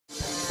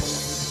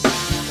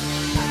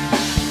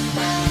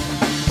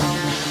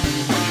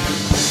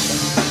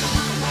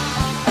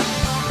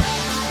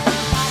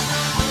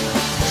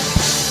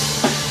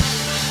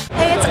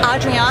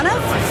Adriana,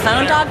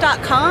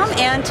 phonedog.com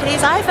and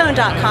today's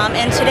iPhone.com,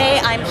 and today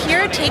I'm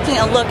here taking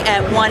a look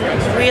at one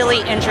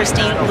really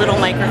interesting little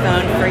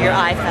microphone for your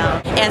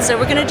iPhone. And so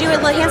we're going to do a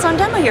little hands-on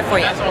demo here for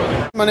you.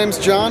 My name's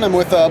John. I'm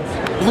with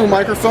Blue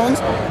Microphones.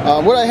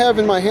 What I have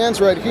in my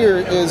hands right here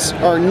is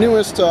our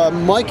newest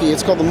Mikey.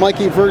 It's called the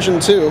Mikey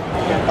version 2.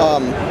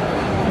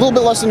 A little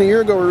bit less than a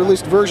year ago we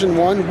released version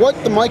 1. What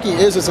the Mikey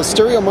is a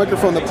stereo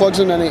microphone that plugs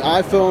in any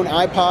iPhone,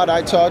 iPod,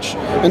 iTouch,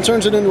 and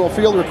turns it into a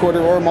field recorder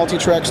or a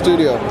multi-track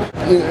studio.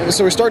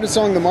 So we started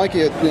selling the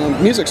Mikey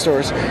at music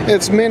stores.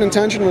 Its main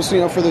intention was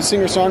for the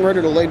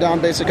singer-songwriter to lay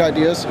down basic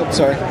ideas. Oops,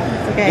 sorry.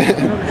 Okay.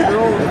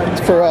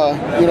 For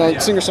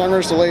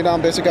singer-songwriters to lay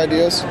down basic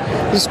ideas.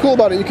 What's cool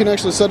about it, you can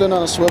actually set it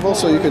on a swivel,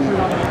 so you can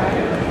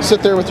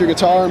sit there with your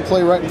guitar and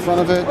play right in front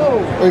of it,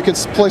 or you could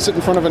place it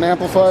in front of an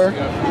amplifier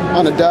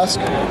on a desk.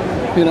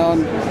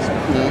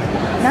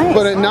 Nice.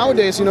 But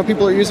nowadays,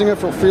 people are using it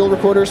for field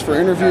recorders, for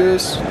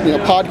interviews,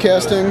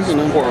 podcasting,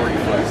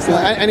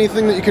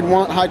 anything that you could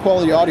want high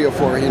quality audio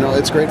for.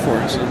 It's great for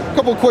us. A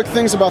couple quick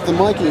things about the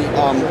Mikey.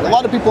 A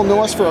lot of people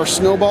know us for our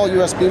Snowball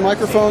USB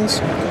microphones.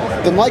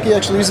 The Mikey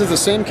actually uses the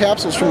same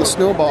capsules from the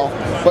Snowball,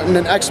 but in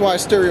an XY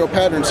stereo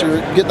pattern, so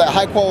you get that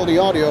high quality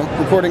audio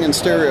recording in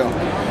stereo.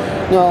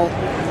 Now,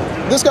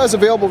 this guy's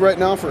available right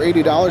now for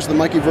 $80, the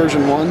Mikey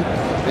version 1.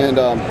 And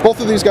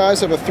both of these guys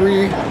have a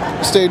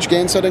 3-stage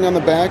gain setting on the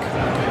back.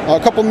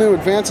 A couple new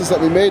advances that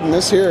we made in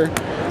this here.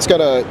 It's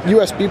got a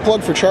USB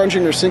plug for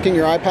charging or syncing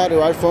your iPod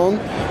or iPhone,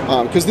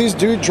 because these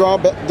do draw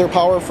their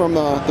power from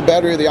the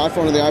battery of the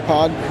iPhone or the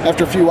iPod.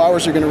 After a few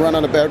hours you're going to run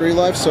out of battery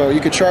life, so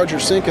you could charge or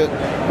sync it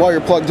while you're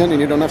plugged in and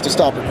you don't have to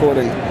stop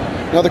recording.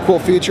 Another cool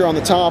feature on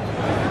the top,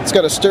 it's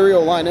got a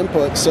stereo line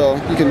input, so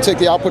you can take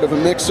the output of a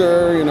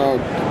mixer,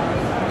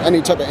 any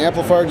type of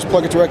amplifier, just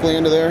plug it directly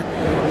into there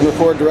and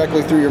record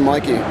directly through your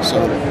Mikey.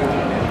 So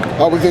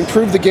we've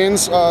improved the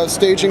gains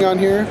staging on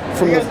here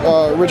from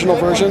the original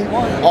version.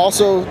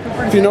 Also,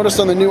 if you notice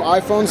on the new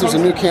iPhones, there's a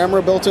new camera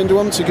built into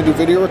them, so you can do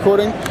video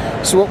recording.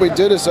 So what we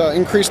did is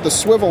increase the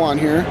swivel on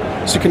here,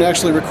 so you can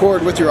actually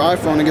record with your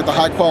iPhone and get the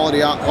high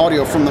quality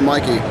audio from the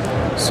Mikey.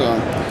 So,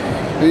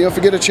 if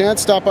you get a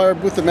chance, stop by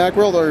with the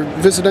Macworld or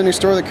visit any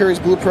store that carries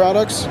Blue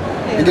products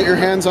and get your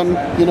hands on,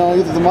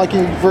 either the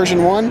Mikey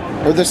version 1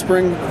 or this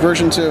spring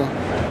version 2.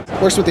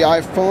 Works with the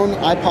iPhone,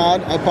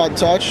 iPod, iPod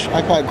Touch,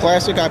 iPod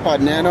Classic, iPod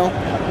Nano.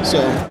 So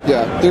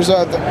yeah,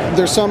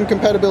 there's some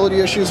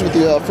compatibility issues with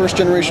the first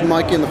generation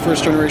Mikey and the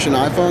first generation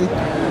iPhone,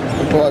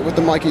 but with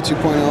the Mikey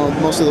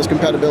 2.0, most of those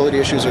compatibility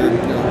issues are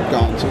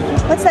gone. So.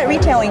 What's that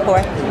retailing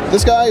for?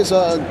 This guy is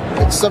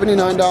it's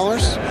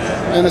 $79,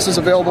 and this is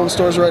available in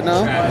stores right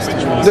now.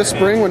 This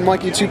spring, when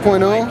Mikey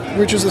 2.0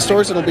 reaches the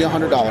stores, it'll be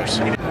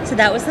 $100. So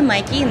that was the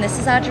Mikey, and this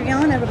is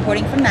Adriana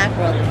reporting from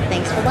Macworld.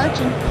 Thanks for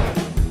watching.